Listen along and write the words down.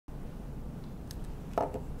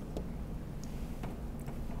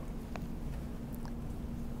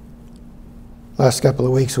Last couple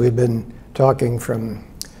of weeks we've been talking from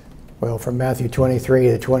Matthew 23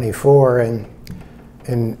 to 24, and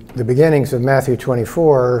in the beginnings of Matthew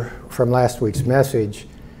 24, from last week's message,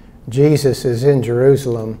 Jesus is in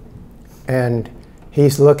Jerusalem and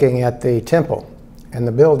he's looking at the temple and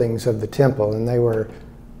the buildings of the temple, and they were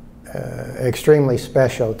extremely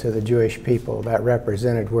special to the Jewish people. That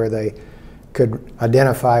represented where they could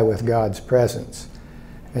identify with God's presence.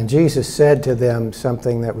 And Jesus said to them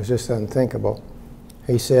something that was just unthinkable.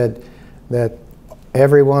 He said that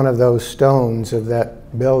every one of those stones of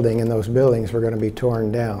that building and those buildings were going to be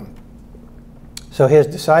torn down. So his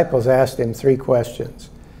disciples asked him three questions.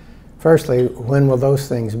 Firstly, when will those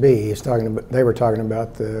things be? They were talking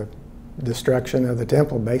about the destruction of the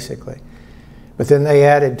temple, basically. But then they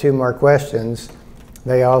added two more questions.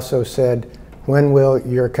 They also said, when will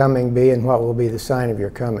your coming be, and what will be the sign of your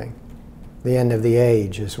coming? The end of the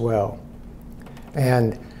age as well.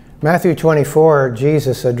 And Matthew 24,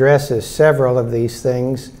 Jesus addresses several of these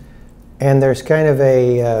things, and there's kind of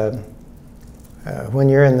a, when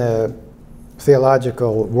you're in the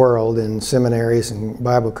theological world in seminaries and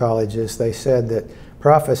Bible colleges, they said that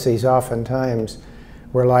prophecies oftentimes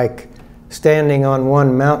were like standing on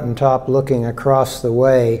one mountaintop looking across the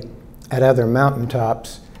way at other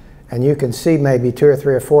mountaintops, and you can see maybe 2 or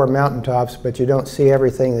 3 or 4 mountaintops, but you don't see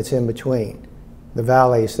everything that's in between, the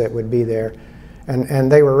valleys that would be there.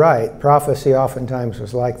 And they were right. Prophecy oftentimes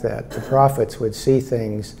was like that. The prophets would see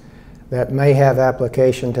things that may have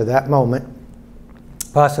application to that moment,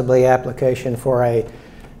 possibly application for a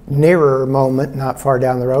nearer moment, not far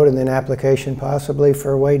down the road, and then application possibly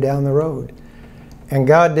for way down the road. And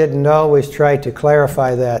God didn't always try to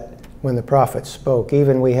clarify that when the prophets spoke.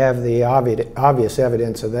 Even we have the obvious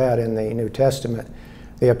evidence of that in the New Testament.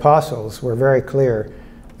 The apostles were very clear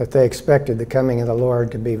that they expected the coming of the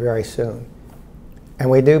Lord to be very soon. And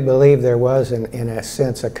we do believe there was, in a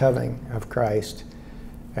sense, a coming of Christ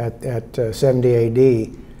at 70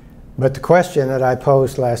 A.D. But the question that I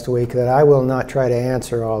posed last week that I will not try to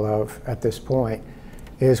answer all of at this point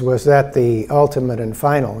is, was that the ultimate and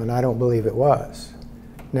final? And I don't believe it was.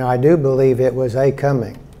 Now, I do believe it was a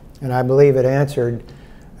coming, and I believe it answered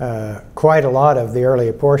quite a lot of the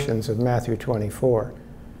earlier portions of Matthew 24.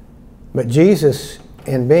 But Jesus,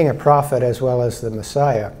 in being a prophet as well as the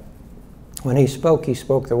Messiah, when he spoke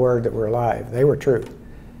the word that were alive. They were true.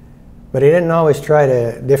 But he didn't always try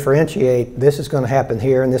to differentiate, this is going to happen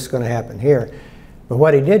here and this is going to happen here. But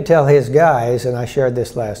what he did tell his guys, and I shared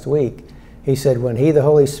this last week, he said, when he, the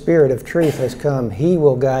Holy Spirit of truth, has come, he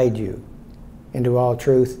will guide you into all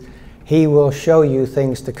truth. He will show you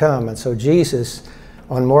things to come. And so Jesus,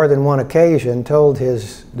 on more than one occasion, told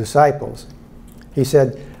his disciples, he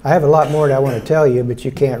said, I have a lot more that I want to tell you, but you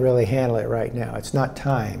can't really handle it right now. It's not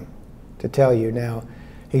time to tell you now.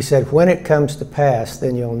 He said, when it comes to pass,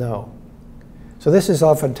 then you'll know. So this is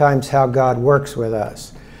oftentimes how God works with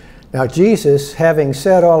us. Now Jesus, having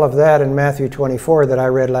said all of that in Matthew 24 that I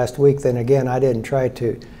read last week, then again, I didn't try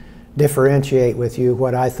to differentiate with you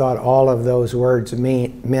what I thought all of those words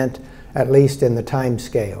meant, at least in the time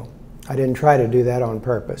scale. I didn't try to do that on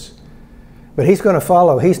purpose. But he's going to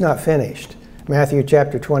follow. He's not finished. Matthew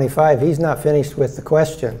chapter 25, he's not finished with the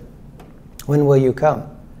question, when will you come?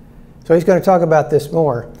 So he's going to talk about this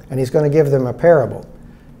more, and he's going to give them a parable.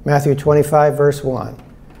 Matthew 25, verse 1.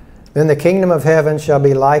 Then the kingdom of heaven shall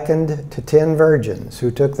be likened to 10 virgins who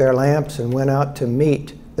took their lamps and went out to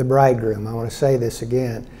meet the bridegroom. I want to say this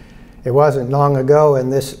again. It wasn't long ago in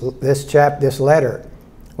this letter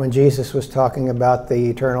when Jesus was talking about the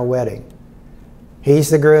eternal wedding. He's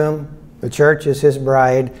the groom, the church is his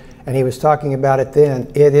bride, and he was talking about it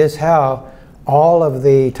then. It is how all of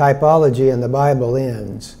the typology in the Bible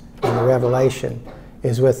ends. And the Revelation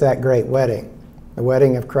is with that great wedding, the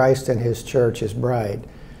wedding of Christ and his church, his bride.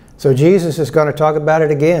 So Jesus is going to talk about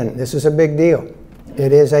it again. This is a big deal.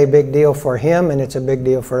 It is a big deal for him, and it's a big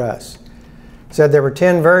deal for us. It said there were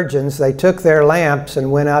 10 virgins. They took their lamps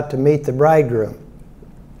and went out to meet the bridegroom.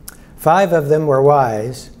 5 of them were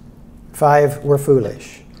wise, 5 were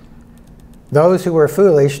foolish. Those who were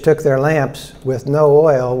foolish took their lamps with no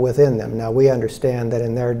oil within them. Now we understand that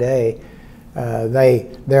in their day,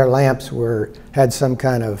 their lamps had some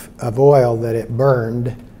kind of oil that it burned,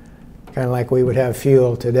 kind of like we would have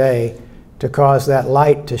fuel today, to cause that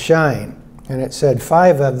light to shine. And it said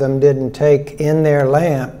 5 of them didn't take in their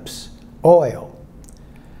lamps oil.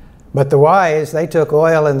 But the wise, they took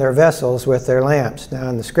oil in their vessels with their lamps. Now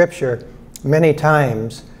in the scripture, many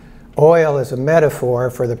times, oil is a metaphor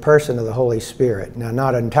for the person of the Holy Spirit. Now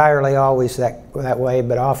not entirely always that way,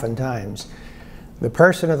 but oftentimes. The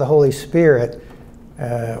person of the Holy Spirit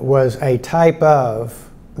was a type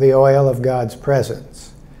of the oil of God's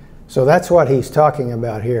presence. So that's what he's talking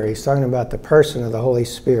about here. He's talking about the person of the Holy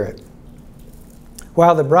Spirit.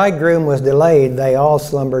 While the bridegroom was delayed, they all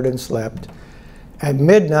slumbered and slept. At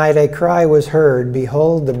midnight a cry was heard,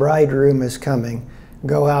 "Behold, the bridegroom is coming.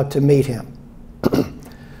 Go out to meet him."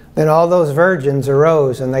 Then all those virgins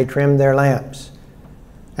arose, and they trimmed their lamps.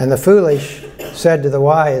 And the foolish said to the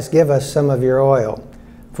wise, "Give us some of your oil,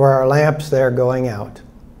 for our lamps they are going out."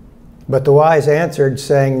 But the wise answered,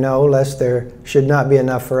 saying, "No, lest there should not be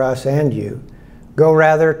enough for us and you. Go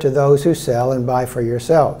rather to those who sell and buy for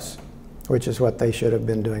yourselves," which is what they should have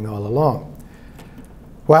been doing all along.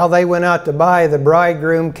 While they went out to buy, the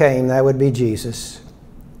bridegroom came, that would be Jesus.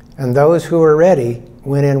 And those who were ready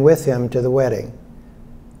went in with him to the wedding,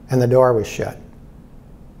 and the door was shut.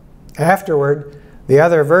 Afterward, the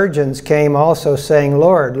other virgins came also, saying,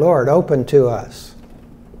 "Lord, Lord, open to us."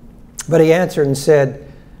 But he answered and said,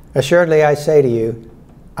 "Assuredly I say to you,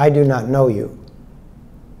 I do not know you."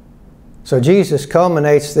 So Jesus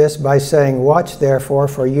culminates this by saying, "Watch therefore,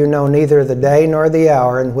 for you know neither the day nor the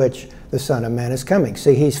hour in which the Son of Man is coming."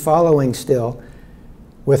 See, he's following still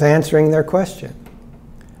with answering their question.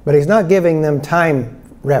 But he's not giving them time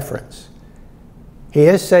reference. He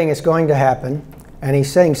is saying it's going to happen, and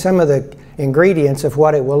he's saying some of the ingredients of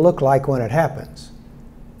what it will look like when it happens.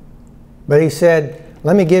 But he said,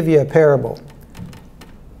 let me give you a parable.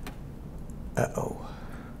 Uh-oh.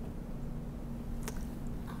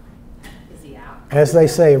 Is he out? As they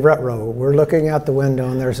say, rut-row. We're looking out the window,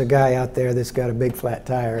 and there's a guy out there that's got a big flat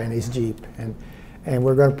tire in his Jeep, and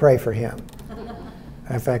we're going to pray for him.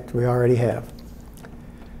 In fact, we already have.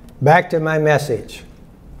 Back to my message.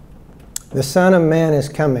 The Son of Man is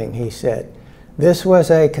coming, he said. This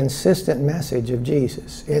was a consistent message of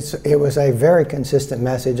Jesus. It was a very consistent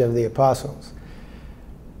message of the apostles.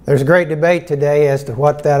 There's a great debate today as to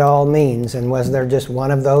what that all means, and was there just one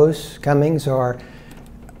of those comings, or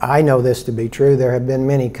I know this to be true. There have been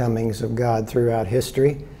many comings of God throughout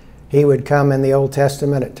history. He would come in the Old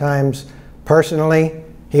Testament at times personally.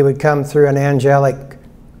 He would come through an angelic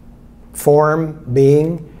form,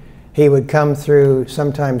 being. He would come through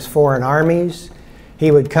sometimes foreign armies. He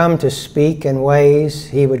would come to speak in ways.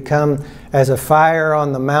 He would come as a fire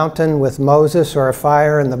on the mountain with Moses, or a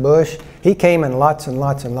fire in the bush. He came in lots and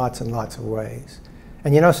lots and lots and lots of ways.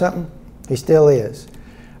 And you know something? He still is.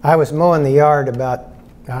 I was mowing the yard about,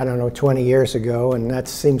 20 years ago, and that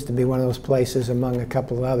seems to be one of those places among a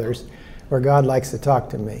couple of others where God likes to talk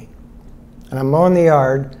to me. And I'm mowing the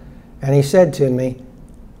yard, and he said to me,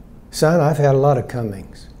 "Son, I've had a lot of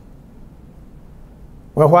comings."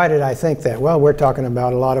 Well, why did I think that? Well, we're talking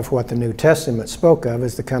about a lot of what the New Testament spoke of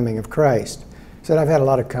as the coming of Christ. He said, "I've had a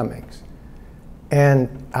lot of comings." And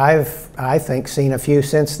I've, I think, seen a few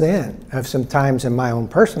since then, of some times in my own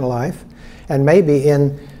personal life, and maybe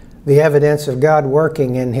in the evidence of God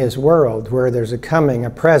working in his world, where there's a coming, a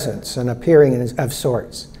presence, an appearing of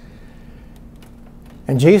sorts.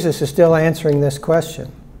 And Jesus is still answering this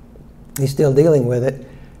question. He's still dealing with it.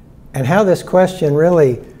 And how this question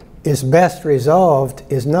really is best resolved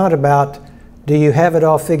is not about, do you have it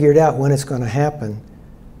all figured out when it's going to happen,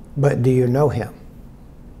 but do you know him?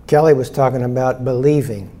 Kelly was talking about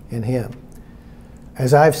believing in him.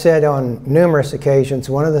 As I've said on numerous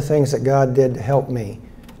occasions, one of the things that God did to help me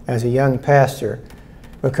as a young pastor,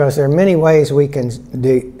 because there are many ways we can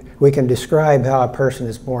describe how a person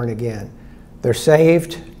is born again. They're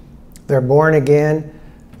saved, they're born again,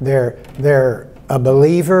 they're a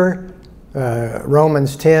believer.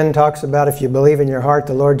 Romans 10 talks about if you believe in your heart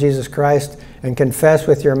the Lord Jesus Christ and confess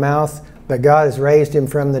with your mouth that God has raised him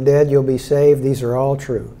from the dead, you'll be saved. These are all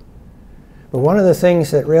true. But one of the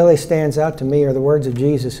things that really stands out to me are the words of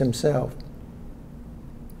Jesus himself,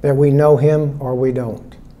 that we know him or we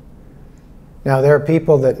don't. Now, there are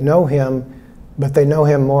people that know him, but they know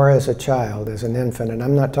him more as a child, as an infant. And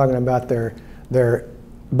I'm not talking about their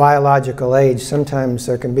biological age. Sometimes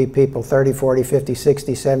there can be people 30, 40, 50,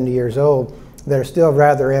 60, 70 years old that are still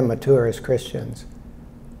rather immature as Christians.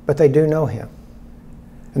 But they do know him.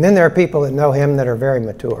 And then there are people that know him that are very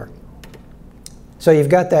mature. So you've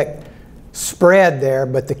got that spread there,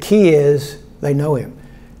 but the key is they know him.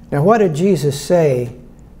 Now, what did Jesus say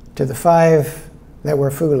to the 5 that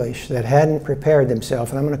were foolish, that hadn't prepared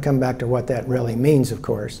themselves? And I'm going to come back to what that really means, of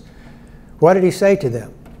course. What did he say to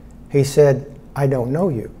them? He said, "I don't know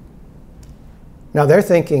you." Now, they're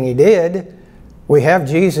thinking he did. We have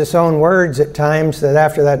Jesus' own words at times that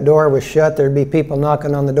after that door was shut, there'd be people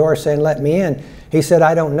knocking on the door saying, "Let me in." He said,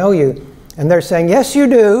 "I don't know you." And they're saying, "Yes, you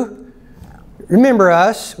do. Remember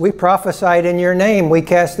us. We prophesied in your name. We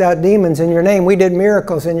cast out demons in your name. We did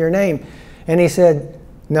miracles in your name." And he said,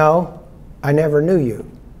 "No, I never knew you."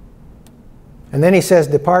 And then he says,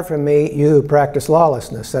 depart from me, you who practice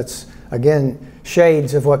lawlessness. That's, again,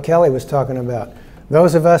 shades of what Kelly was talking about.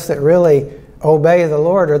 Those of us that really obey the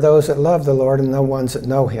Lord are those that love the Lord and the ones that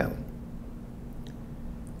know Him.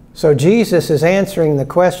 So Jesus is answering the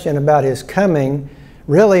question about His coming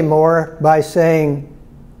really more by saying,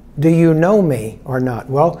 do you know me or not?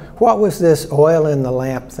 Well, what was this oil in the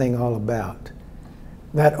lamp thing all about?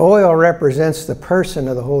 That oil represents the person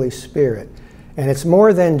of the Holy Spirit. And it's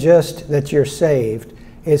more than just that you're saved.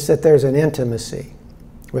 It's that there's an intimacy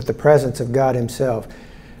with the presence of God Himself.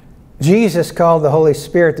 Jesus called the Holy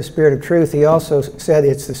Spirit the Spirit of truth. He also said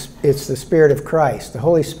it's the Spirit of Christ. The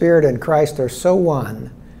Holy Spirit and Christ are so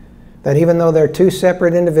one that even though they're two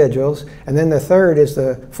separate individuals, and then the third is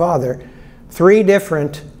the Father, three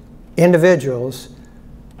different individuals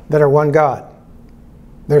that are one God.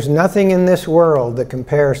 There's nothing in this world that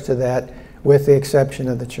compares to that, with the exception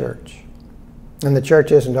of the church. And the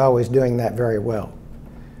church isn't always doing that very well.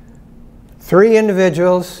 Three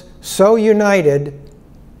individuals so united,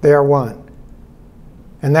 they are one.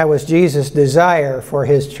 And that was Jesus' desire for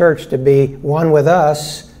His church to be one with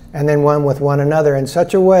us and then one with one another in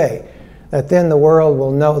such a way that then the world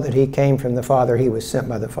will know that He came from the Father, He was sent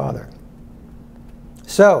by the Father.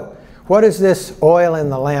 So, what is this oil in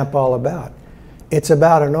the lamp all about? It's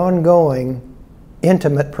about an ongoing,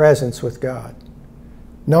 intimate presence with God.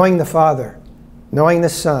 Knowing the Father, knowing the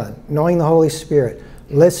Son, knowing the Holy Spirit,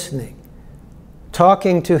 listening,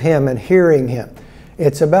 talking to Him and hearing Him.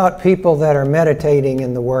 It's about people that are meditating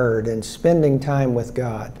in the Word and spending time with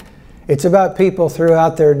God. It's about people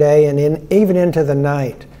throughout their day and even into the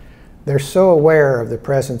night. They're so aware of the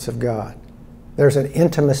presence of God. There's an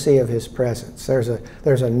intimacy of His presence. There's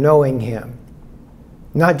a knowing Him.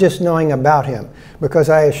 Not just knowing about Him. Because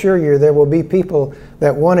I assure you there will be people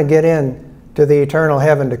that want to get in to the eternal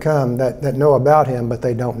heaven to come that know about Him, but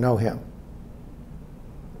they don't know Him.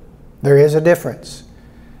 There is a difference.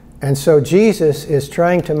 And so Jesus is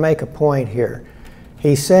trying to make a point here.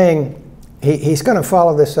 He's saying, he's going to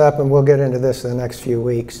follow this up, and we'll get into this in the next few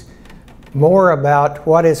weeks, more about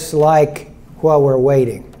what it's like while we're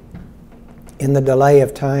waiting in the delay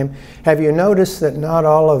of time. Have you noticed that not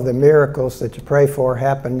all of the miracles that you pray for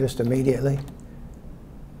happen just immediately?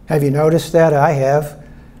 Have you noticed that? I have.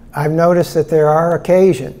 I've noticed that there are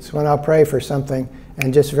occasions when I'll pray for something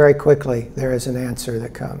and just very quickly there is an answer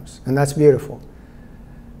that comes. And that's beautiful.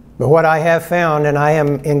 But what I have found, and I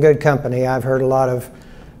am in good company, I've heard a lot of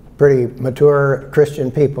pretty mature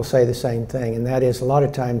Christian people say the same thing, and that is a lot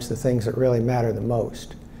of times the things that really matter the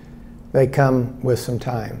most, they come with some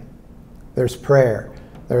time. There's prayer,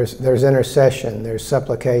 there's intercession, there's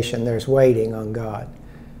supplication, there's waiting on God.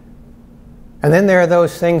 And then there are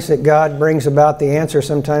those things that God brings about the answer.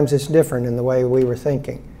 Sometimes it's different in the way we were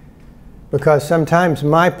thinking. Because sometimes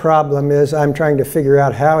my problem is I'm trying to figure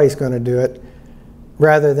out how He's going to do it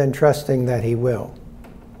rather than trusting that He will.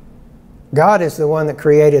 God is the one that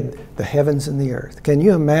created the heavens and the earth. Can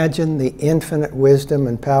you imagine the infinite wisdom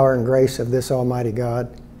and power and grace of this Almighty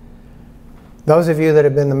God? Those of you that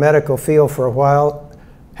have been in the medical field for a while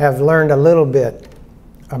have learned a little bit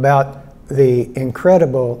about the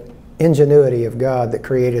incredible ingenuity of God that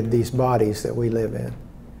created these bodies that we live in.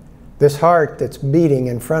 This heart that's beating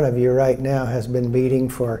in front of you right now has been beating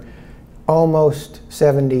for almost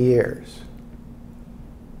 70 years.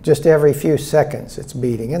 Just every few seconds it's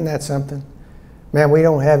beating. Isn't that something? Man, we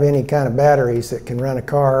don't have any kind of batteries that can run a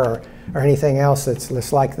car or anything else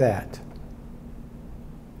that's like that.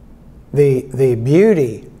 The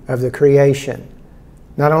beauty of the creation,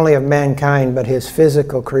 not only of mankind, but His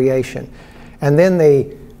physical creation. And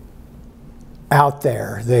then out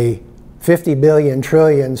there, the 50 billion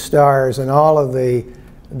trillion stars and all of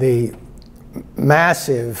the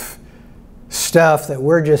massive stuff that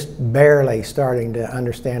we're just barely starting to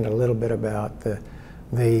understand a little bit about,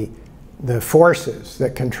 the forces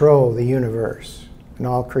that control the universe and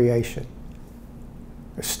all creation.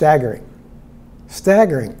 It's staggering.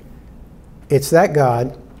 Staggering. It's that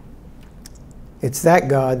God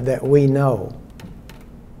that we know,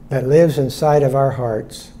 that lives inside of our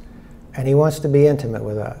hearts, and He wants to be intimate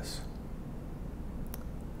with us.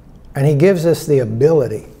 And He gives us the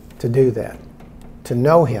ability to do that, to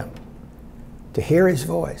know Him, to hear His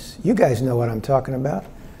voice. You guys know what I'm talking about.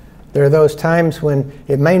 There are those times when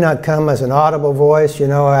it may not come as an audible voice, you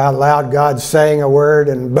know, out loud God's saying a word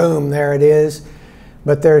and boom, there it is.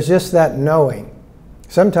 But there's just that knowing.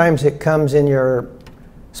 Sometimes it comes in your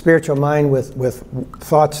spiritual mind with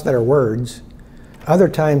thoughts that are words. Other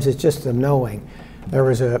times it's just a knowing. There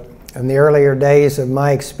was in the earlier days of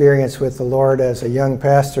my experience with the Lord as a young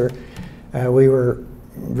pastor, we were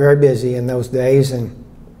very busy in those days, and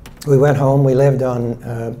we went home. We lived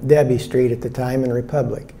on Debbie Street at the time in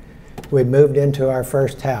Republic. We'd moved into our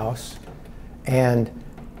first house, and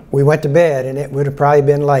we went to bed, and it would have probably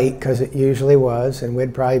been late, because it usually was, and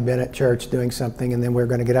we'd probably been at church doing something, and then we were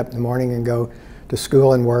going to get up in the morning and go to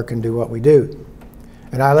school and work and do what we do.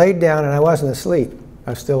 And I laid down, and I wasn't asleep. I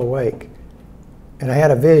was still awake. And I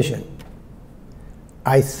had a vision.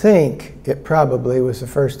 I think it probably was the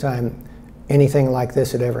first time anything like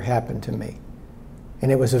this had ever happened to me.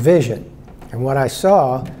 And it was a vision. And what I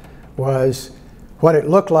saw was what it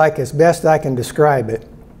looked like, as best I can describe it,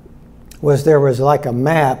 was there was like a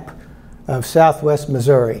map of southwest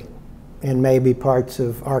Missouri and maybe parts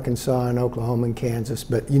of Arkansas and Oklahoma and Kansas,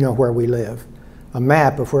 but you know where we live. A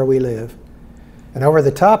map of where we live. And over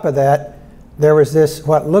the top of that, there was this,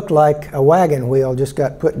 what looked like a wagon wheel just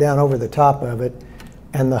got put down over the top of it,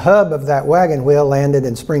 and the hub of that wagon wheel landed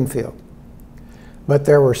in Springfield. But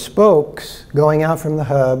there were spokes going out from the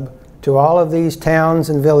hub to all of these towns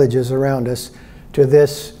and villages around us, to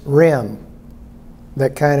this rim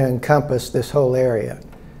that kind of encompassed this whole area.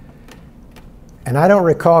 And I don't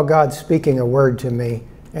recall God speaking a word to me,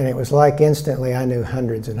 and it was like instantly I knew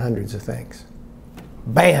hundreds and hundreds of things.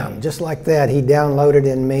 Bam! Just like that, he downloaded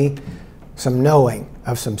in me some knowing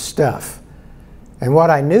of some stuff. And what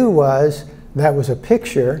I knew was that was a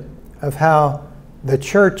picture of how the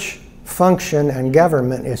church function and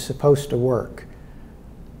government is supposed to work.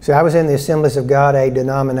 See, I was in the Assemblies of God, a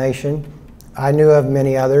denomination. I knew of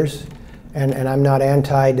many others, and I'm not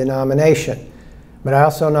anti-denomination. But I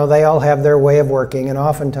also know they all have their way of working, and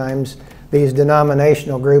oftentimes these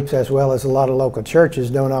denominational groups, as well as a lot of local churches,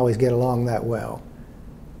 don't always get along that well.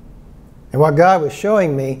 And what God was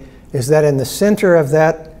showing me is that in the center of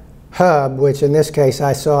that hub, which in this case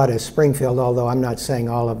I saw it as Springfield, although I'm not saying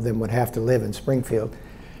all of them would have to live in Springfield,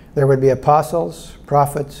 there would be apostles,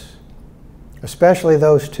 prophets, especially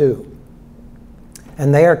those two.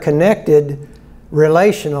 And they are connected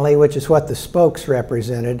relationally, which is what the spokes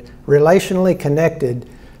represented, relationally connected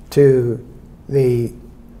to the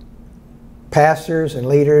pastors and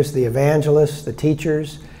leaders, the evangelists, the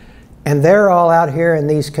teachers, and they're all out here in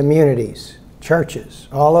these communities, churches,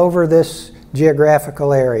 all over this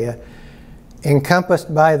geographical area,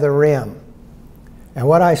 encompassed by the rim. And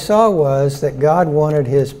what I saw was that God wanted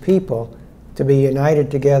His people to be united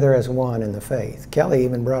together as one in the faith. Kelly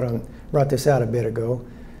even brought this out a bit ago.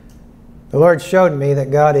 The Lord showed me that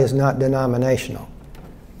God is not denominational.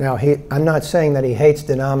 Now, I'm not saying that He hates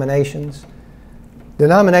denominations.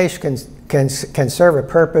 Denominations can serve a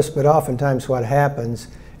purpose, but oftentimes what happens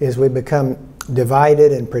is we become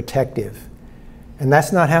divided and protective. And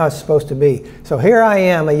that's not how it's supposed to be. So here I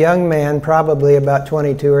am, a young man, probably about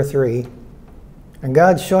 22 or 3, and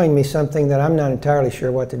God's showing me something that I'm not entirely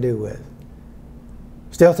sure what to do with.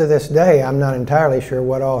 Still to this day, I'm not entirely sure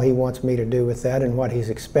what all He wants me to do with that and what He's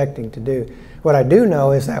expecting to do. What I do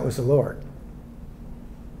know is that was the Lord.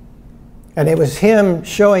 And it was Him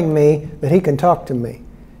showing me that He can talk to me.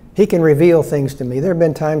 He can reveal things to me. There have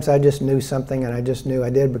been times I just knew something and I just knew I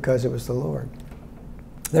did because it was the Lord.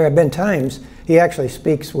 There have been times He actually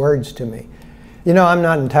speaks words to me. You know, I'm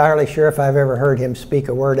not entirely sure if I've ever heard Him speak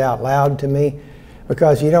a word out loud to me,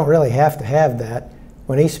 because you don't really have to have that.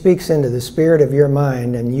 When He speaks into the spirit of your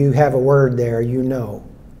mind and you have a word there, you know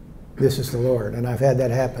this is the Lord. And I've had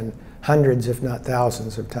that happen hundreds, if not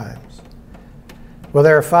thousands of times. Well,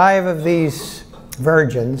 there are 5 of these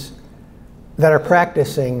virgins that are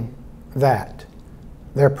practicing that.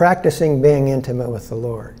 They're practicing being intimate with the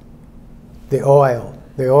Lord. The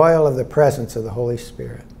oil of the presence of the Holy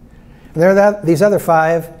Spirit. And there are these other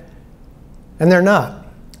 5, and they're not.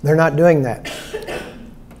 They're not doing that.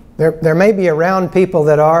 There may be around people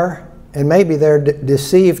that are, and maybe they're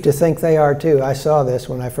deceived to think they are too. I saw this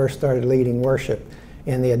when I first started leading worship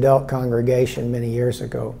in the adult congregation many years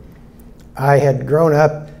ago. I had grown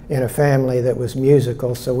up in a family that was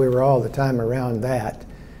musical, so we were all the time around that.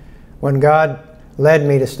 When God led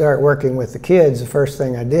me to start working with the kids, the first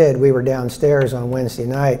thing I did, we were downstairs on Wednesday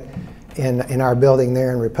night in our building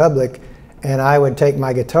there in Republic, and I would take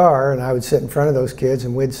my guitar and I would sit in front of those kids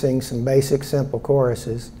and we'd sing some basic, simple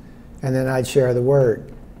choruses, and then I'd share the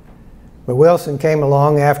word. But Wilson came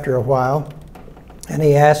along after a while, and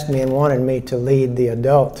he asked me and wanted me to lead the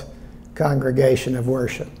adult congregation of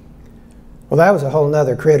worship. Well, that was a whole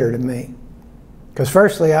nother critter to me. Because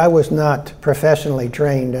firstly, I was not professionally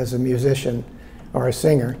trained as a musician or a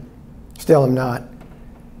singer. Still am not.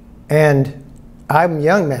 And I'm a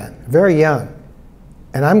young man, very young.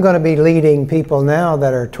 And I'm going to be leading people now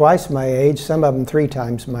that are twice my age, some of them 3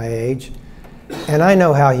 times my age. And I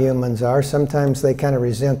know how humans are. Sometimes they kind of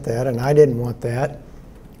resent that, and I didn't want that.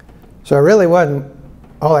 So I really wasn't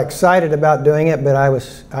all excited about doing it, but I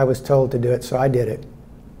was told to do it, so I did it.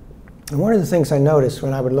 And one of the things I noticed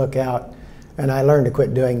when I would look out, and I learned to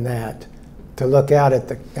quit doing that, to look out at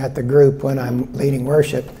the group when I'm leading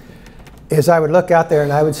worship, is I would look out there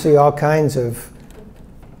and I would see all kinds of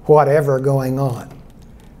whatever going on.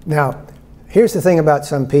 Now, here's the thing about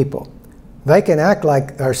some people. They can act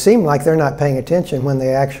like, or seem like they're not paying attention when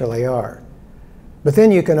they actually are. But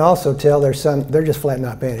then you can also tell they're just flat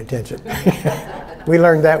not paying attention. We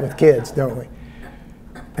learned that with kids, don't we?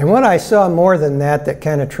 And what I saw more than that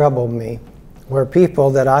kind of troubled me were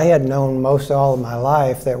people that I had known most all of my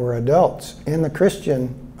life that were adults in the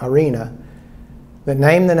Christian arena that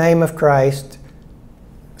named the name of Christ,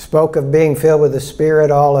 spoke of being filled with the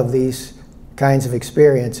Spirit, all of these kinds of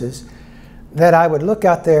experiences, that I would look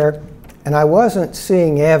out there and I wasn't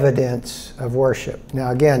seeing evidence of worship.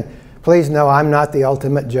 Now again, please know I'm not the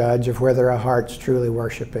ultimate judge of whether a heart's truly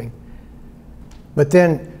worshiping. But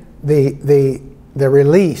then the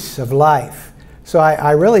release of life. So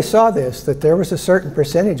I really saw this, that there was a certain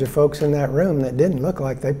percentage of folks in that room that didn't look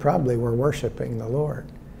like they probably were worshiping the Lord.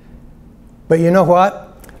 But you know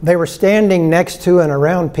what? They were standing next to and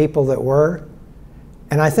around people that were,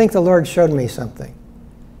 and I think the Lord showed me something.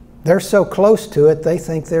 They're so close to it, they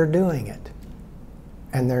think they're doing it,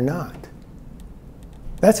 and they're not.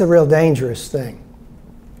 That's a real dangerous thing.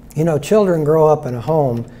 You know, children grow up in a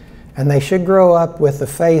home, and they should grow up with the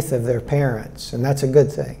faith of their parents, and that's a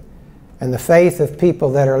good thing. And the faith of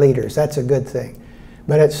people that are leaders, that's a good thing.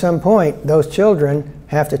 But at some point, those children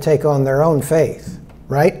have to take on their own faith,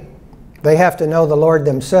 right? They have to know the Lord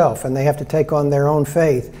themselves, and they have to take on their own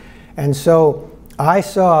faith. And so I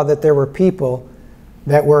saw that there were people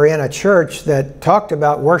that were in a church that talked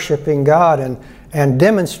about worshiping God and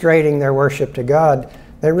demonstrating their worship to God.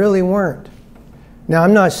 They really weren't. Now,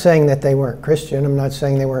 I'm not saying that they weren't Christian. I'm not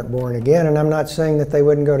saying they weren't born again. And I'm not saying that they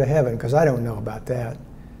wouldn't go to heaven, because I don't know about that.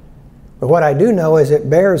 But what I do know is it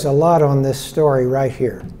bears a lot on this story right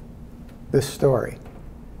here. This story.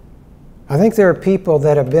 I think there are people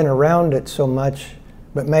that have been around it so much,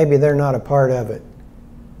 but maybe they're not a part of it.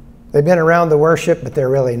 They've been around the worship, but they're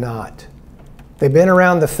really not. They've been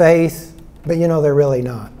around the faith, but you know they're really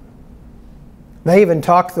not. They even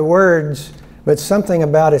talk the words, but something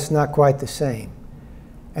about it's not quite the same.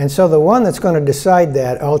 And so the one that's going to decide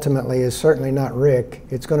that ultimately is certainly not Rick.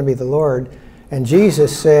 It's going to be the Lord. And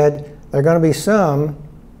Jesus said, there are going to be some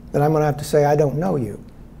that I'm going to have to say, I don't know you.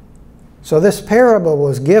 So this parable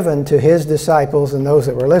was given to his disciples and those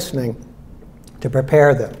that were listening to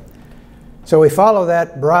prepare them. So we follow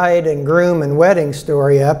that bride and groom and wedding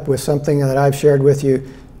story up with something that I've shared with you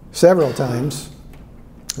several times.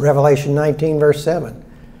 Revelation 19 verse 7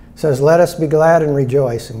 says, let us be glad and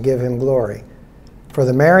rejoice and give him glory. For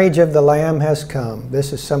the marriage of the Lamb has come.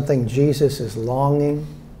 This is something Jesus is longing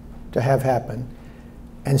to have happen.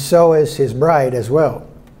 And so is his bride as well.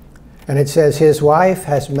 And it says, his wife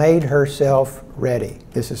has made herself ready.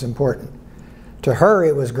 This is important. To her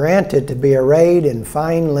it was granted to be arrayed in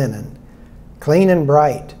fine linen, clean and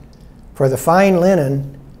bright. For the fine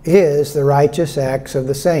linen is the righteous acts of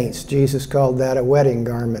the saints. Jesus called that a wedding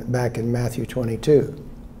garment back in Matthew 22.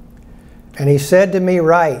 And he said to me,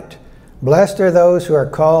 write, blessed are those who are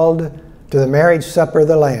called to the marriage supper of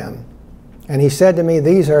the Lamb. And he said to me,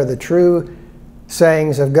 these are the true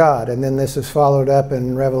sayings of God. And then this is followed up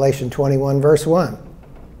in Revelation 21 verse 1.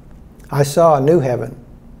 I saw a new heaven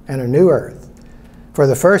and a new earth. For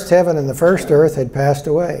the first heaven and the first earth had passed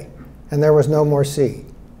away, and there was no more sea.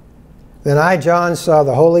 Then I, John, saw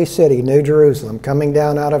the holy city, New Jerusalem, coming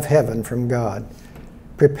down out of heaven from God,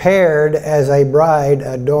 prepared as a bride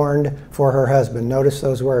adorned for her husband. Notice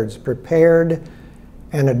those words, prepared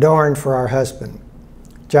and adorned for our husband.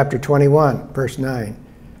 Chapter 21, verse 9.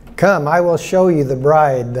 Come, I will show you the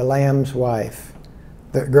bride, the Lamb's wife,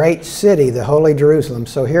 the great city, the holy Jerusalem.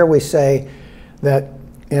 So here we say that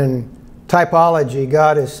in typology,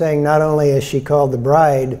 God is saying not only is she called the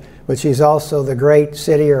bride, but she's also the great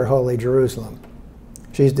city or holy Jerusalem.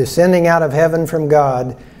 She's descending out of heaven from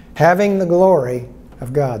God, having the glory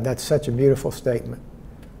of God. That's such a beautiful statement.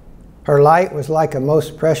 Her light was like a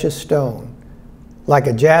most precious stone, like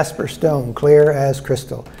a jasper stone, clear as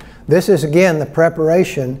crystal. This is again the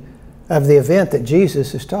preparation of the event that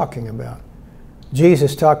Jesus is talking about.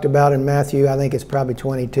 Jesus talked about in Matthew, I think it's probably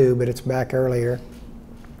 22, but it's back earlier.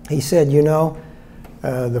 He said, you know,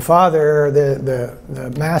 the father,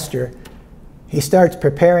 the master, he starts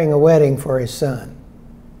preparing a wedding for his son.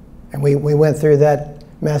 And we went through that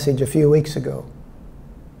message a few weeks ago.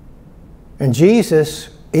 And Jesus,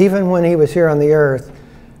 even when he was here on the earth,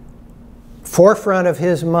 forefront of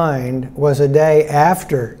his mind was a day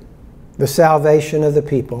after the salvation of the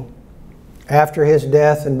people, after his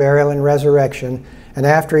death and burial and resurrection, and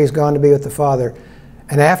after he's gone to be with the Father,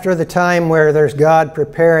 and after the time where there's God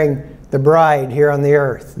preparing the bride here on the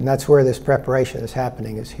earth, and that's where this preparation is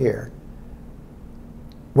happening, is here.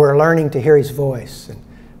 We're learning to hear his voice and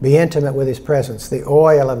be intimate with his presence, the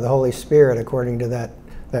oil of the Holy Spirit, according to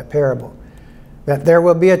that parable. That there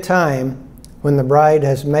will be a time when the bride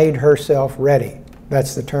has made herself ready.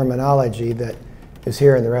 That's the terminology that is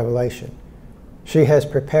here in the Revelation. She has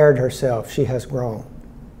prepared herself. She has grown.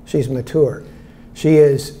 She's mature. She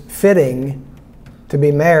is fitting to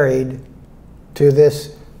be married to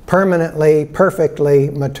this permanently, perfectly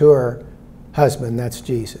mature husband. That's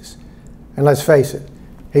Jesus. And let's face it,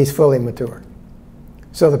 he's fully mature.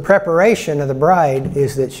 So the preparation of the bride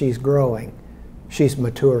is that she's growing. She's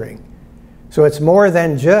maturing. So it's more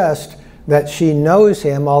than just that she knows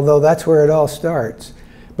him, although that's where it all starts.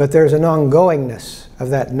 But there's an ongoingness of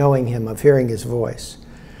that knowing him, of hearing his voice.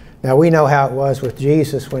 Now we know how it was with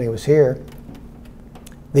Jesus when he was here.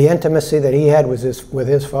 The intimacy that he had with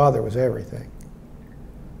his Father was everything.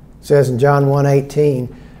 It says in John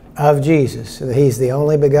 1:18 of Jesus that he's the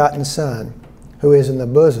only begotten Son who is in the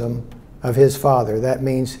bosom of his Father. That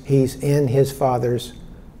means he's in his Father's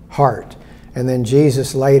heart. And then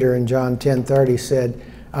Jesus later in John 10:30 said,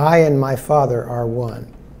 I and my Father are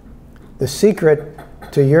one. The secret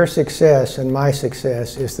to your success and my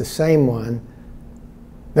success is the same one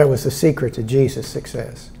that was the secret to Jesus'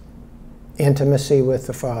 success. Intimacy with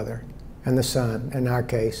the Father and the Son, in our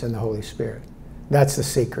case, and the Holy Spirit. That's the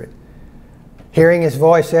secret. Hearing his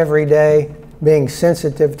voice every day, being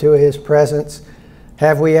sensitive to his presence.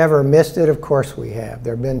 Have we ever missed it? Of course we have.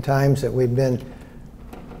 There have been times that we've been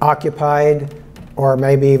occupied or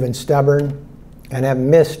maybe even stubborn and have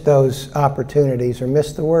missed those opportunities or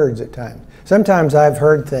missed the words at times. Sometimes I've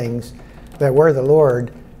heard things that were the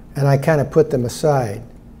Lord and I kind of put them aside,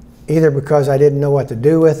 either because I didn't know what to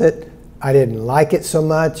do with it, I didn't like it so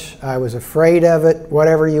much, I was afraid of it,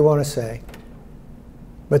 whatever you want to say.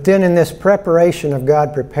 But then in this preparation of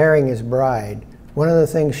God preparing his bride, one of the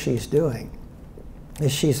things she's doing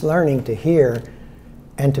is she's learning to hear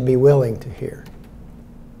and to be willing to hear.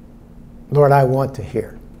 Lord, I want to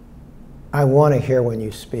hear. I want to hear when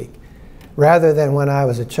you speak. Rather than when I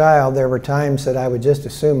was a child, there were times that I would just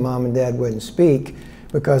assume Mom and Dad wouldn't speak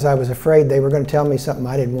because I was afraid they were going to tell me something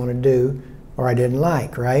I didn't want to do or I didn't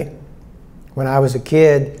like, right? When I was a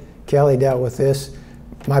kid, Kelly dealt with this.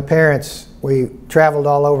 My parents, we traveled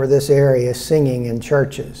all over this area singing in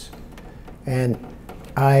churches. And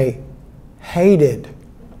I hated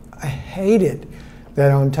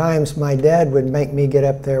that on times my dad would make me get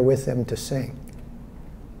up there with them to sing.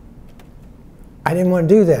 I didn't want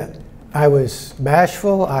to do that. I was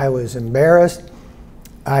bashful, I was embarrassed.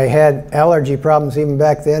 I had allergy problems even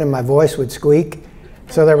back then and my voice would squeak.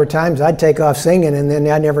 So there were times I'd take off singing and then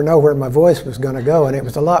I'd never know where my voice was going to go, and it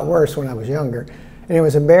was a lot worse when I was younger. And it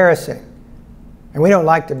was embarrassing. And we don't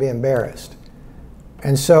like to be embarrassed.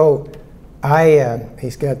 And so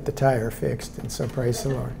he's got the tire fixed, and so praise the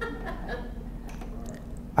Lord.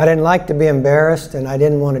 I didn't like to be embarrassed, and I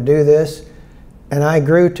didn't want to do this. And I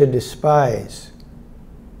grew to despise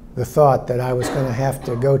the thought that I was going to have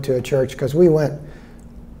to go to a church, because we went,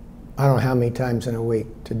 I don't know how many times in a week,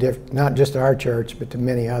 to not just our church, but to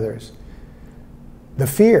many others. The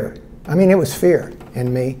fear, I mean, it was fear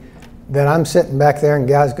in me that I'm sitting back there and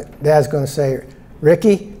Dad's going to say,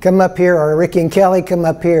 Ricky, come up here, or Ricky and Kelly, come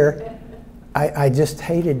up here. I just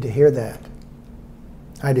hated to hear that.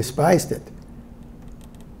 I despised it.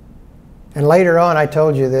 And later on, I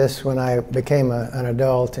told you this when I became an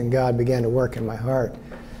adult and God began to work in my heart.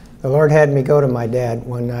 The Lord had me go to my dad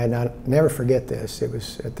one night, and I'll never forget this. It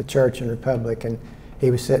was at the church in Republic, and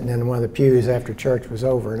he was sitting in one of the pews after church was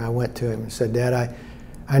over, and I went to him and said, Dad,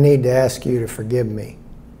 I need to ask you to forgive me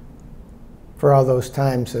for all those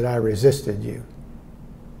times that I resisted you.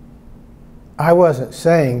 I wasn't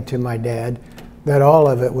saying to my dad that all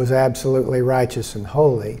of it was absolutely righteous and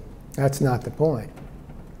holy. That's not the point.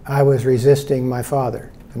 I was resisting my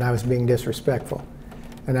father, and I was being disrespectful.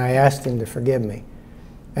 And I asked him to forgive me.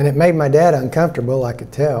 And it made my dad uncomfortable, I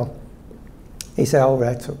could tell. He said, oh,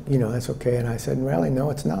 that's okay. And I said, really, no,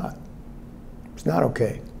 it's not. It's not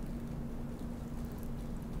okay.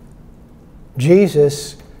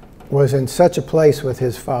 Jesus was in such a place with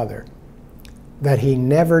his Father that he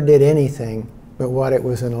never did anything but what it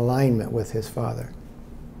was in alignment with his Father.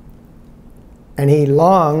 And he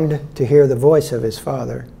longed to hear the voice of his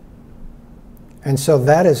Father. And so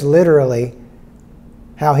that is literally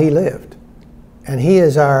how he lived. And he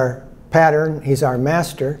is our pattern, he's our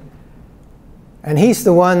master. And he's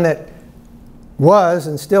the one that was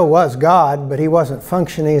and still was God, but he wasn't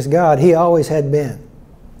functioning as God. He always had been.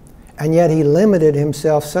 And yet he limited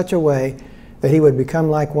himself such a way that he would become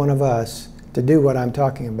like one of us to do what I'm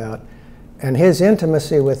talking about. And his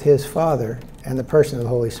intimacy with his Father and the person of the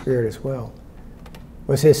Holy Spirit as well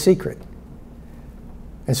was his secret.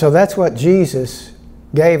 And so that's what Jesus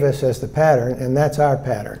gave us as the pattern, and that's our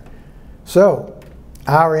pattern. So,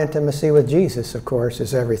 our intimacy with Jesus, of course,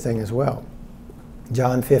 is everything as well.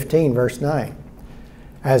 John 15, verse 9.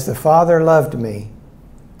 As the Father loved me,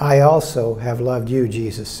 I also have loved you,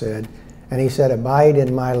 Jesus said. And he said, abide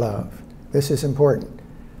in my love. This is important.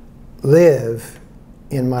 Live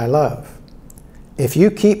in my love. If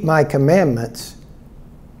you keep my commandments,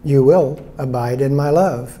 you will abide in my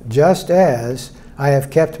love, just as I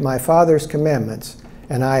have kept my Father's commandments,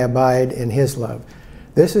 and I abide in his love.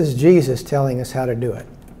 This is Jesus telling us how to do it.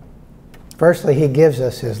 Firstly, he gives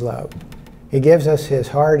us his love. He gives us his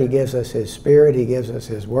heart, he gives us his spirit, he gives us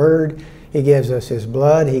his word, he gives us his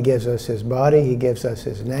blood, he gives us his body, he gives us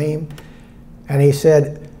his name. And he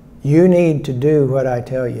said, you need to do what I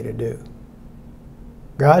tell you to do.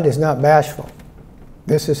 God is not bashful.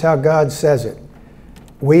 This is how God says it.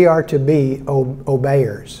 We are to be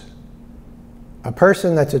obeyers. A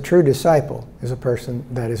person that's a true disciple is a person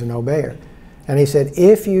that is an obeyer. And he said,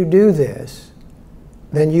 if you do this,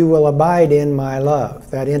 then you will abide in my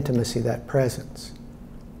love, that intimacy, that presence.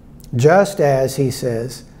 Just as, he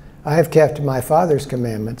says, I have kept my Father's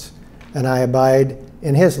commandments, and I abide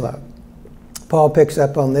in his love. Paul picks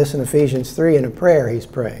up on this in Ephesians 3 in a prayer he's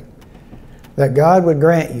praying, that God would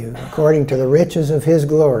grant you, according to the riches of his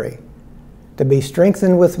glory, to be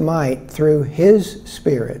strengthened with might through his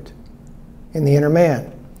Spirit in the inner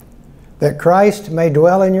man, that Christ may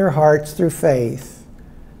dwell in your hearts through faith,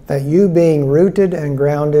 that you, being rooted and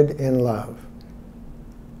grounded in love,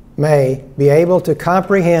 may be able to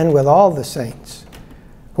comprehend with all the saints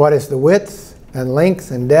what is the width and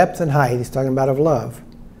length and depth and height, he's talking about of love,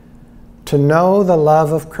 to know the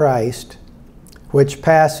love of Christ, which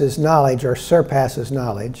passes knowledge or surpasses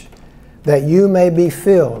knowledge, that you may be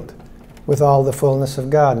filled with all the fullness of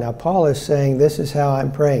God. Now, Paul is saying, this is how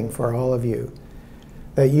I'm praying for all of you,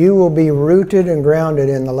 that you will be rooted and grounded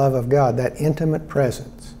in the love of God, that intimate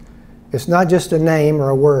presence. It's not just a name or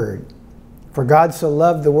a word. For God so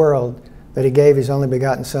loved the world that he gave his only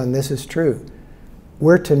begotten Son. This is true.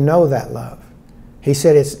 We're to know that love. He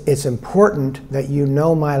said it's important that you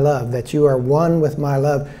know my love, that you are one with my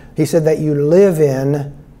love. He said that you live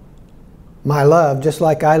in my love just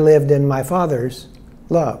like I lived in my Father's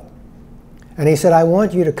love. And he said, I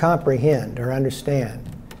want you to comprehend or understand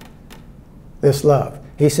this love.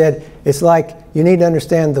 He said, it's like you need to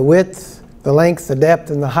understand the width, the length, the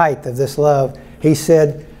depth, and the height of this love. He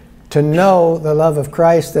said, to know the love of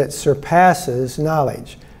Christ that surpasses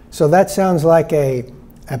knowledge. So that sounds like a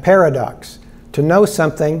paradox. To know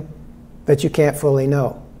something that you can't fully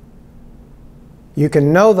know. You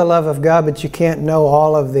can know the love of God, but you can't know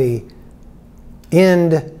all of the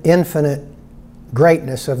infinite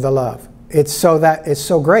greatness of the love. It's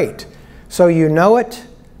so great. So you know it,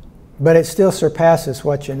 but it still surpasses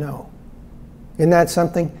what you know. Isn't that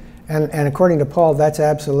something? And according to Paul, that's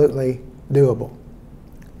absolutely doable.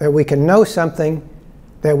 That we can know something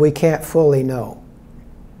that we can't fully know.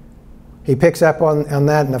 He picks up on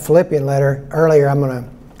that in the Philippian letter. Earlier,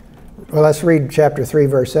 let's read chapter 3,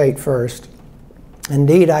 verse 8 first.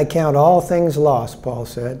 Indeed, I count all things lost, Paul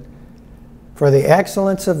said, for the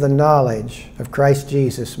excellence of the knowledge of Christ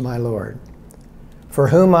Jesus, my Lord, for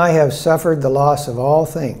whom I have suffered the loss of all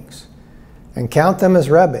things, and count them as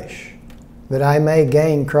rubbish, that I may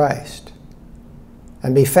gain Christ,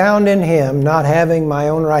 and be found in him, not having my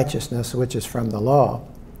own righteousness, which is from the law,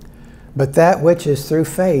 but that which is through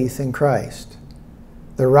faith in Christ,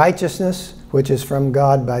 the righteousness which is from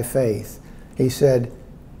God by faith. He said,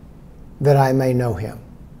 that I may know him.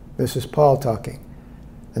 This is Paul talking.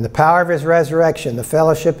 And the power of his resurrection, the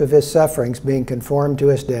fellowship of his sufferings, being conformed to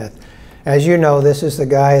his death. As you know, this is the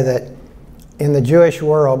guy that in the Jewish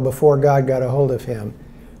world, before God got a hold of him,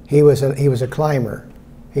 he was a climber.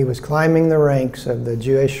 He was climbing the ranks of the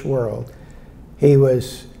Jewish world. He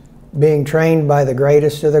was being trained by the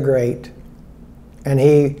greatest of the great. And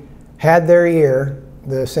he had their ear,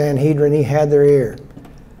 the Sanhedrin, he had their ear.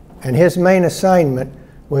 And his main assignment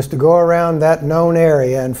was to go around that known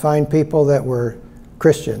area and find people that were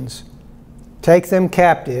Christians, take them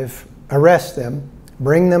captive, arrest them,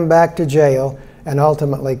 bring them back to jail, and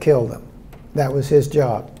ultimately kill them. That was his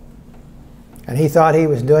job. And he thought he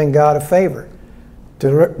was doing God a favor, to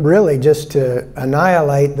really just to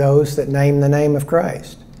annihilate those that name the name of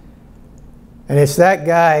Christ. And it's that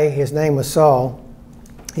guy, his name was Saul,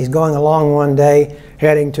 He's going along one day,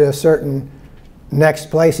 heading to a certain next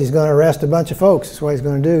place. He's going to arrest a bunch of folks. That's what he's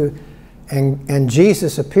going to do. And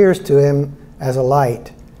Jesus appears to him as a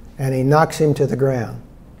light, and he knocks him to the ground.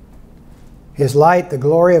 His light, the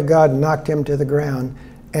glory of God, knocked him to the ground,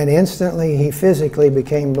 and instantly he physically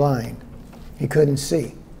became blind. He couldn't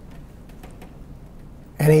see.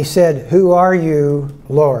 And he said, "Who are you,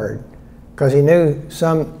 Lord?" Because he knew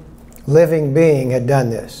some living being had done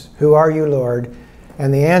this. "Who are you, Lord?"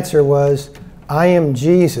 And the answer was, "I am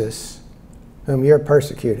Jesus, whom you're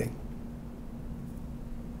persecuting."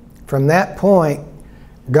 From that point,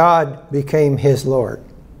 God became his Lord.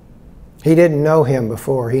 He didn't know him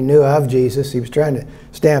before. He knew of Jesus. He was trying to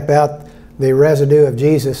stamp out the residue of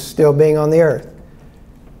Jesus still being on the earth.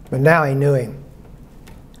 But now he knew him.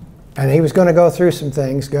 And he was going to go through some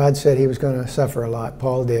things. God said he was going to suffer a lot.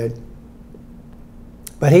 Paul did.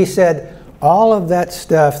 But he said, all of that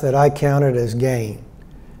stuff that I counted as gain,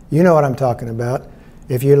 you know what I'm talking about.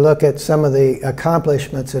 If you look at some of the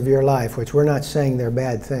accomplishments of your life, which we're not saying they're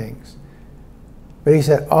bad things. But he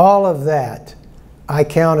said, all of that I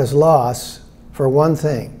count as loss for one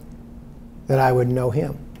thing, that I would know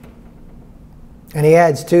him. And he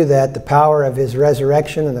adds to that the power of his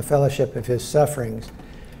resurrection and the fellowship of his sufferings,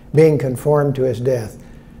 being conformed to his death.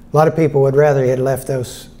 A lot of people would rather he had left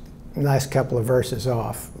those nice couple of verses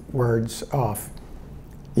off, words off.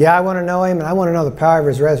 Yeah, I want to know him, and I want to know the power of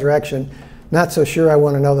his resurrection. Not so sure I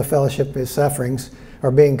want to know the fellowship of his sufferings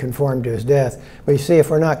or being conformed to his death. But you see, if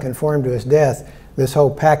we're not conformed to his death, this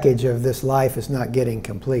whole package of this life is not getting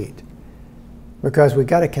complete. Because we've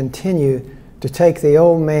got to continue to take the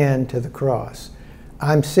old man to the cross.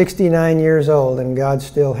 I'm 69 years old, and God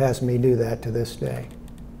still has me do that to this day.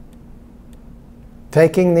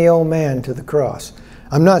 Taking the old man to the cross.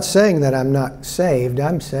 I'm not saying that I'm not saved.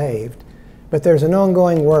 I'm saved. But there's an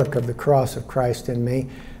ongoing work of the cross of Christ in me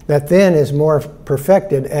that then is more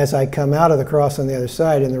perfected as I come out of the cross on the other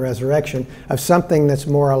side in the resurrection of something that's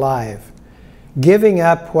more alive. Giving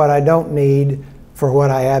up what I don't need for what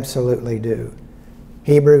I absolutely do.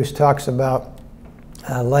 Hebrews talks about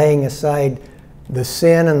laying aside the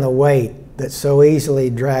sin and the weight that so easily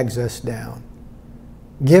drags us down.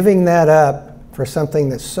 Giving that up for something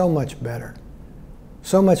that's so much better,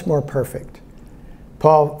 so much more perfect.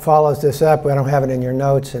 Paul follows this up, I don't have it in your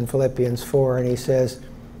notes, in Philippians 4, and he says,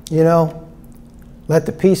 you know, let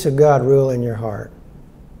the peace of God rule in your heart.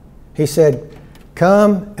 He said,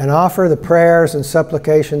 come and offer the prayers and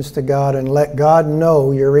supplications to God and let God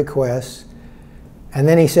know your requests. And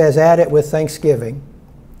then he says, add it with thanksgiving.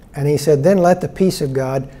 And he said, then let the peace of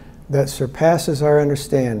God that surpasses our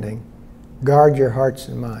understanding guard your hearts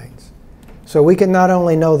and minds. So we can not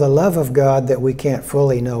only know the love of God that we can't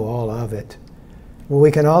fully know all of it, but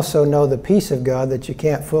we can also know the peace of God that you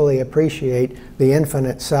can't fully appreciate the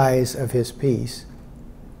infinite size of his peace.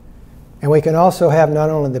 And we can also have not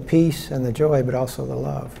only the peace and the joy, but also the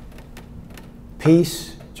love.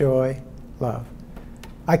 Peace, joy, love.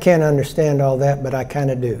 I can't understand all that, but I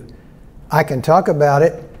kind of do. I can talk about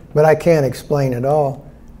it, but I can't explain it all.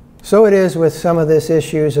 So it is with some of these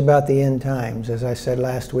issues about the end times, as I said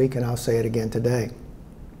last week, and I'll say it again today.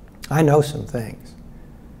 I know some things.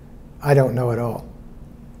 I don't know it all.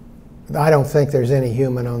 I don't think there's any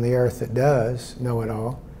human on the earth that does know it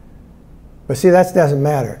all. But see, that doesn't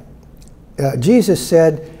matter. Jesus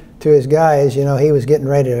said to his guys, you know, he was getting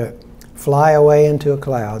ready to fly away into a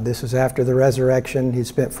cloud. This was after the resurrection. He'd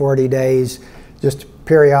spent 40 days just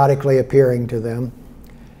periodically appearing to them.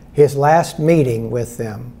 His last meeting with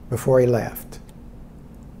them before he left.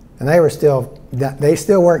 And they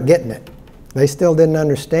still weren't getting it. They still didn't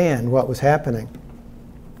understand what was happening.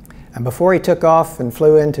 And before he took off and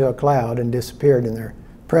flew into a cloud and disappeared in their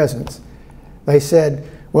presence, they said,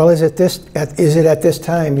 well, is it at this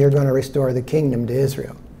time you're going to restore the kingdom to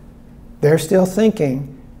Israel? They're still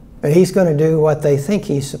thinking that he's going to do what they think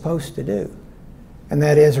he's supposed to do. And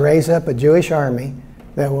that is raise up a Jewish army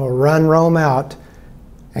that will run Rome out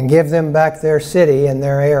and give them back their city and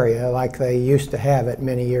their area like they used to have it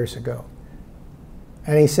many years ago.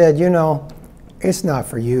 And he said, you know, it's not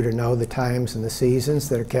for you to know the times and the seasons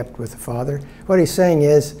that are kept with the Father. What he's saying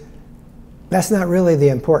is, that's not really the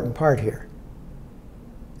important part here.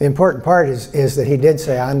 The important part is that he did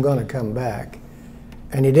say, I'm going to come back.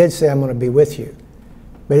 And he did say, I'm going to be with you.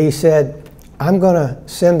 But he said, I'm going to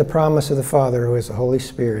send the promise of the Father, who is the Holy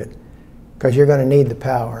Spirit, because you're going to need the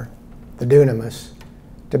power, the dunamis,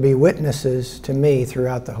 to be witnesses to me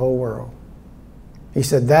throughout the whole world. He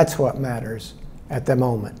said, that's what matters at the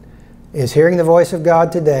moment, is hearing the voice of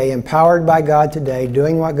God today, empowered by God today,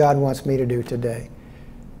 doing what God wants me to do today.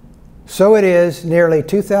 So it is nearly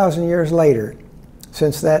 2,000 years later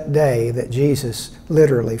since that day that Jesus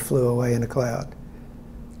literally flew away in a cloud.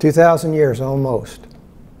 2,000 years almost.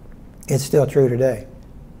 It's still true today.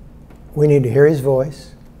 We need to hear His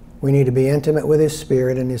voice. We need to be intimate with His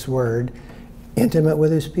Spirit and His Word, intimate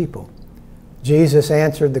with His people. Jesus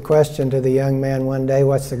answered the question to the young man one day,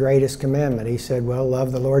 what's the greatest commandment? He said, well,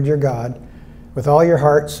 love the Lord your God with all your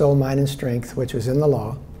heart, soul, mind, and strength, which was in the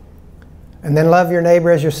law. And then love your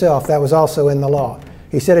neighbor as yourself. That was also in the law.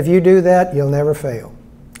 He said, if you do that, you'll never fail.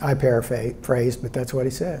 I paraphrased, but that's what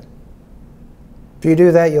he said. If you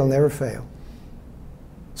do that, you'll never fail.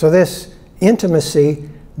 So this intimacy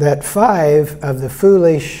that 5 of the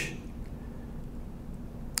foolish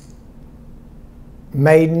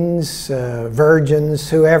maidens, virgins,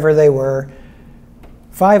 whoever they were,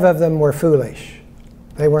 5 of them were foolish.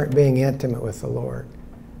 They weren't being intimate with the Lord.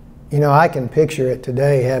 You know, I can picture it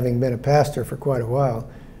today, having been a pastor for quite a while.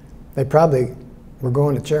 They probably were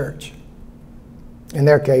going to church. In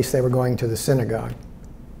their case, they were going to the synagogue.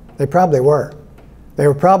 They probably were. They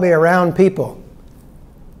were probably around people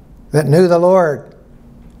that knew the Lord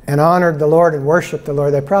and honored the Lord and worshiped the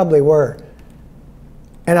Lord. They probably were.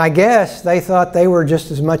 And I guess they thought they were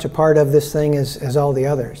just as much a part of this thing as all the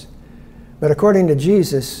others. But according to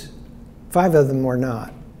Jesus, 5 of them were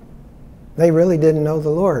not. They really didn't know the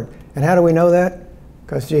Lord. And how do we know that?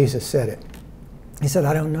 Because Jesus said it. He said,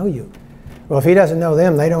 I don't know you. Well, if He doesn't know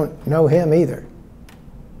them, they don't know Him either.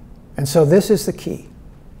 And so this is the key.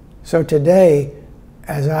 So today,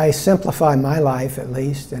 as I simplify my life at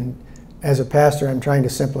least, and as a pastor I'm trying to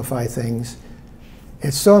simplify things,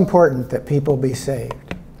 it's so important that people be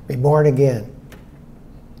saved, be born again,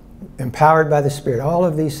 empowered by the Spirit. All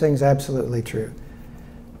of these things absolutely true.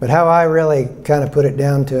 But how I really kind of put it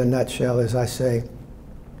down to a nutshell is I say,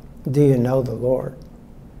 do you know the Lord?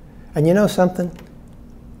 And you know something?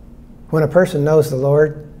 When a person knows the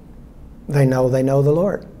Lord, they know the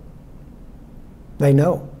Lord. They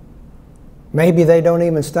know. Maybe they don't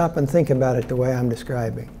even stop and think about it the way I'm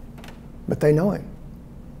describing, but they know Him.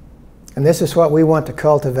 And this is what we want to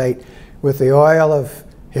cultivate with the oil of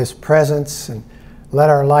His presence, and let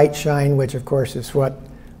our light shine, which of course is what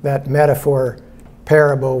that metaphor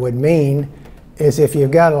parable would mean, is if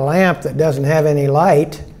you've got a lamp that doesn't have any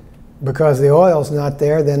light because the oil's not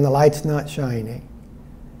there, then the light's not shining.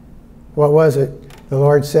 What was it the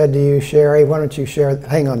Lord said to you, Sherry? Why don't you share?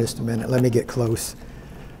 Hang on just a minute. Let me get close.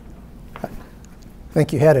 I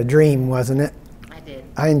think you had a dream, wasn't it? I did.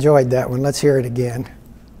 I enjoyed that one. Let's hear it again.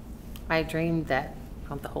 I dreamed that,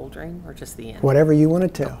 not the whole dream or just the end? Whatever you want to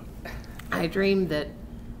tell. I dreamed that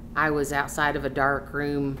I was outside of a dark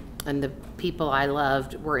room and the people I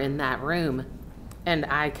loved were in that room. And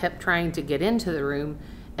I kept trying to get into the room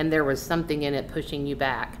and there was something in it pushing you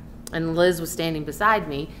back. And Liz was standing beside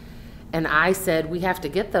me and I said, we have to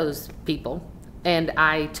get those people. And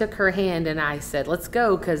I took her hand and I said, let's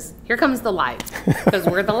go, because here comes the light, because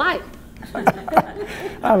we're the light.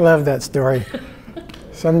 I love that story.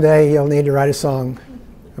 Someday you'll need to write a song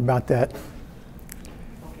about that.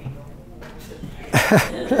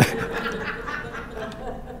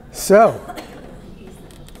 So,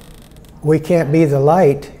 we can't be the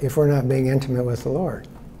light if we're not being intimate with the Lord,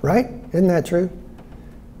 right? Isn't that true?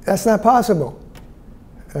 That's not possible.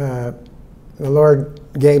 The Lord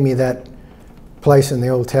gave me that place in the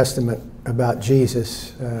Old Testament about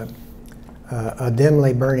Jesus. A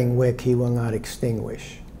dimly burning wick He will not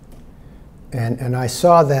extinguish. And I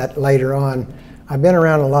saw that later on. I've been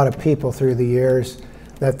around a lot of people through the years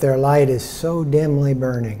that their light is so dimly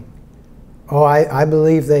burning. Oh, I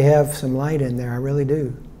believe they have some light in there. I really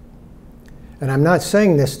do. And I'm not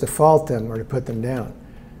saying this to fault them or to put them down.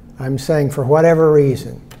 I'm saying for whatever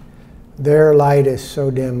reason, their light is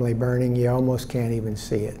so dimly burning you almost can't even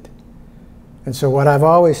see it. And so what I've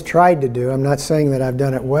always tried to do, I'm not saying that I've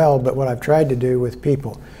done it well, but what I've tried to do with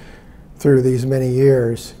people through these many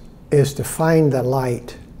years is to find the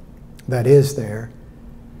light that is there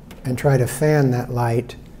and try to fan that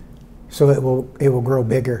light so it will grow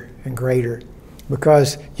bigger and greater.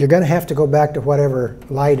 Because you're going to have to go back to whatever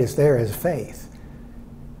light is there as faith.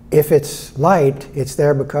 If it's light, it's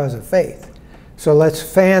there because of faith. So let's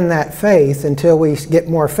fan that faith until we get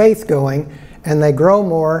more faith going and they grow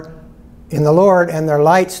more in the Lord and their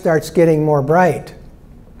light starts getting more bright.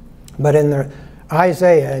 But in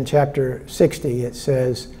Isaiah in chapter 60 it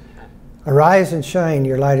says, arise and shine,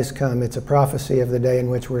 your light has come. It's a prophecy of the day in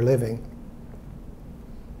which we're living.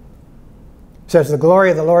 It says, the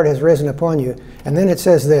glory of the Lord has risen upon you. And then it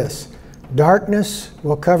says this, darkness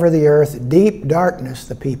will cover the earth, deep darkness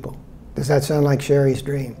the people. Does that sound like Sherry's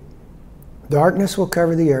dream? Darkness will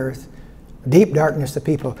cover the earth, Deep darkness to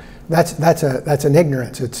people. That's an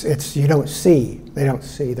ignorance. It's you don't see. They don't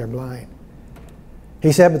see. They're blind.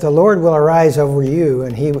 He said, but the Lord will arise over you,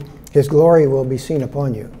 and His glory will be seen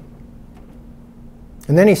upon you.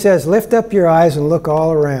 And then He says, lift up your eyes and look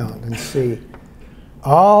all around and see.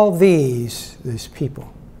 All these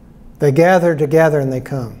people, they gather together and they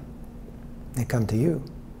come. They come to you.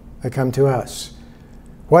 They come to us.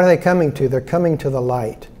 What are they coming to? They're coming to the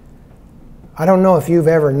light. I don't know if you've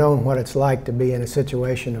ever known what it's like to be in a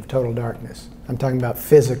situation of total darkness. I'm talking about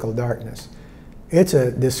physical darkness. It's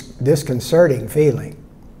a disconcerting feeling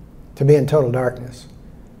to be in total darkness.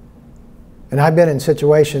 And I've been in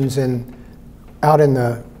situations out in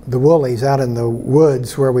the woolies, out in the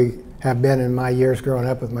woods where we have been in my years growing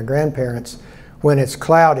up with my grandparents, when it's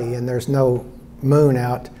cloudy and there's no moon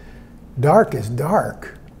out. Dark is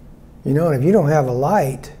dark. You know, and if you don't have a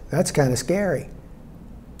light, that's kind of scary.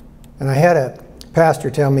 And I had a pastor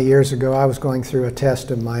tell me years ago, I was going through a test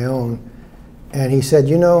of my own, and he said,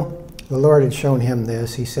 you know, the Lord had shown him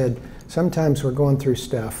this. He said, sometimes we're going through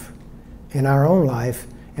stuff in our own life,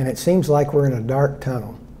 and it seems like we're in a dark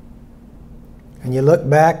tunnel. And you look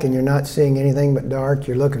back and you're not seeing anything but dark.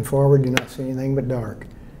 You're looking forward, you're not seeing anything but dark.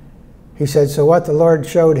 He said, so what the Lord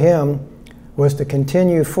showed him was to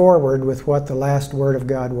continue forward with what the last word of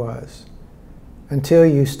God was, until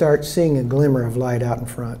you start seeing a glimmer of light out in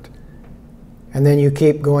front. And then you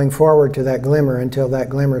keep going forward to that glimmer until that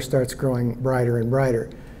glimmer starts growing brighter and brighter.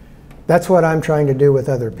 That's what I'm trying to do with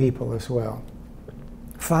other people as well.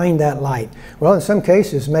 Find that light. Well, in some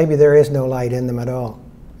cases, maybe there is no light in them at all.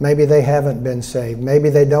 Maybe they haven't been saved. Maybe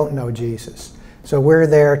they don't know Jesus. So we're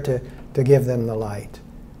there to give them the light.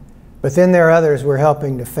 But then there are others we're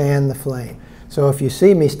helping to fan the flame. So if you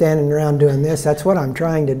see me standing around doing this, that's what I'm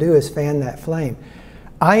trying to do, is fan that flame.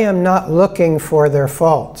 I am not looking for their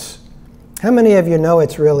faults. How many of you know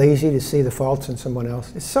it's real easy to see the faults in someone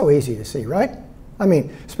else? It's so easy to see, right? I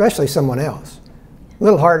mean, especially someone else. A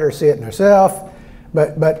little harder to see it in yourself,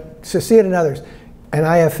 but to see it in others. And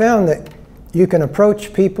I have found that you can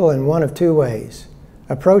approach people in one of two ways.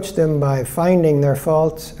 Approach them by finding their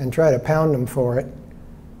faults and try to pound them for it.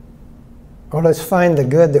 Or let's find the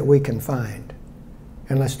good that we can find,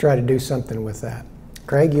 and let's try to do something with that.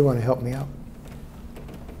 Craig, you want to help me out?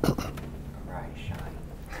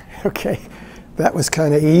 Okay, that was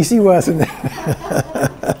kind of easy, wasn't it?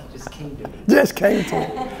 Just came to me. Just came to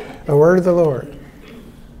me. The word of the Lord.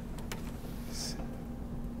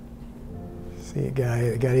 See a guy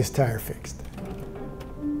that got his tire fixed.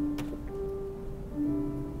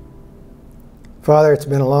 Father, it's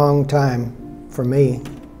been a long time for me.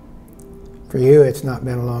 For you, it's not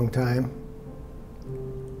been a long time.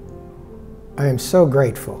 I am so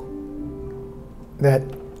grateful that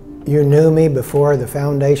you knew me before the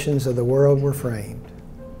foundations of the world were framed,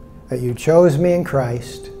 that you chose me in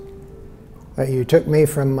Christ, that you took me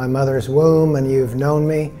from my mother's womb, and you've known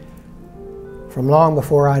me from long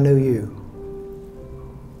before I knew you.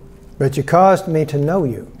 But you caused me to know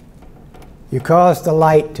you. You caused the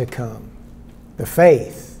light to come, the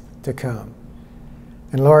faith to come.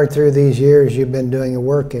 And Lord, through these years, you've been doing a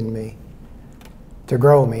work in me to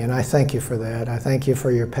grow me, and I thank you for that. I thank you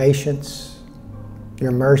for your patience,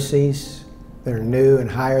 your mercies that are new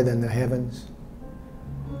and higher than the heavens.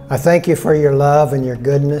 I thank you for your love and your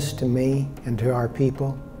goodness to me and to our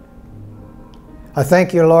people. I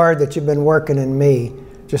thank you, Lord, that you've been working in me,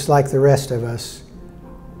 just like the rest of us,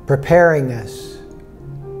 preparing us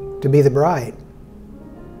to be the bride,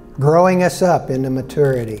 growing us up into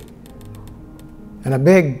maturity. And a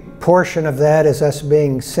big portion of that is us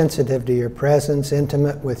being sensitive to your presence,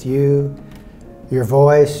 intimate with you, your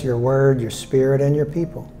voice, your word, your spirit, and your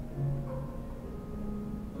people.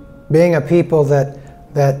 Being a people that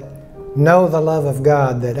know the love of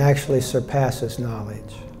God that actually surpasses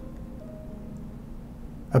knowledge.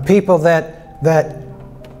 A people that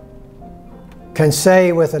can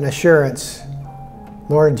say with an assurance,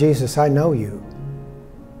 Lord Jesus, I know you.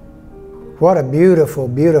 What a beautiful,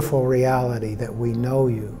 beautiful reality that we know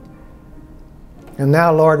you. And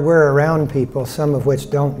now, Lord, we're around people, some of which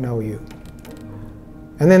don't know you.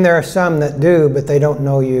 And then there are some that do, but they don't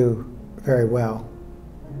know you very well.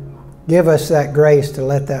 Give us that grace to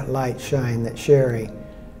let that light shine that Sherry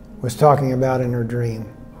was talking about in her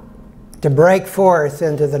dream. To break forth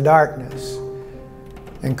into the darkness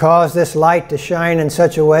and cause this light to shine in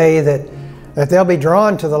such a way that they'll be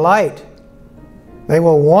drawn to the light. They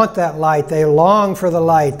will want that light. They long for the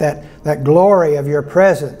light, that glory of your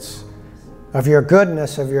presence, of your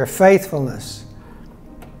goodness, of your faithfulness.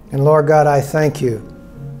 And Lord God, I thank you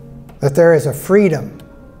that there is a freedom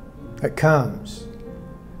that comes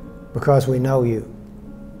because we know you.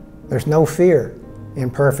 There's no fear in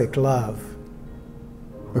perfect love,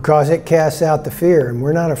 because it casts out the fear, and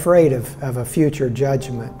we're not afraid of a future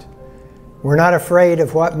judgment. We're not afraid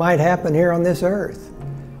of what might happen here on this earth,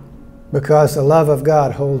 because the love of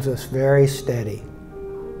God holds us very steady.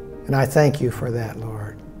 And I thank you for that,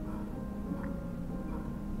 Lord.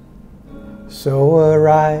 So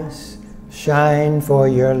arise, shine, for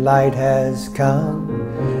your light has come,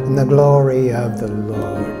 and the glory of the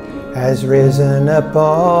Lord has risen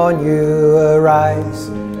upon you. Arise,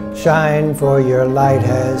 shine, for your light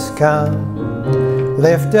has come.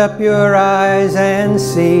 Lift up your eyes and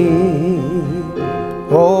see.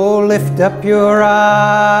 Oh, lift up your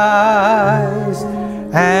eyes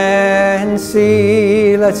and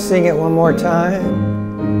see. Let's sing it one more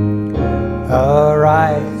time.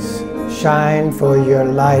 Arise, shine, for your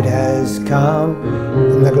light has come,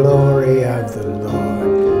 and the glory of the Lord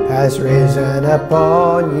has risen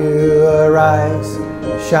upon you. Arise,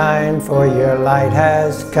 shine, for your light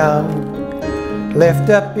has come. Lift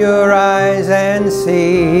up your eyes and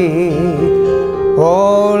see.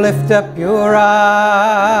 Oh, lift up your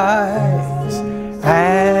eyes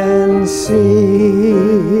and see.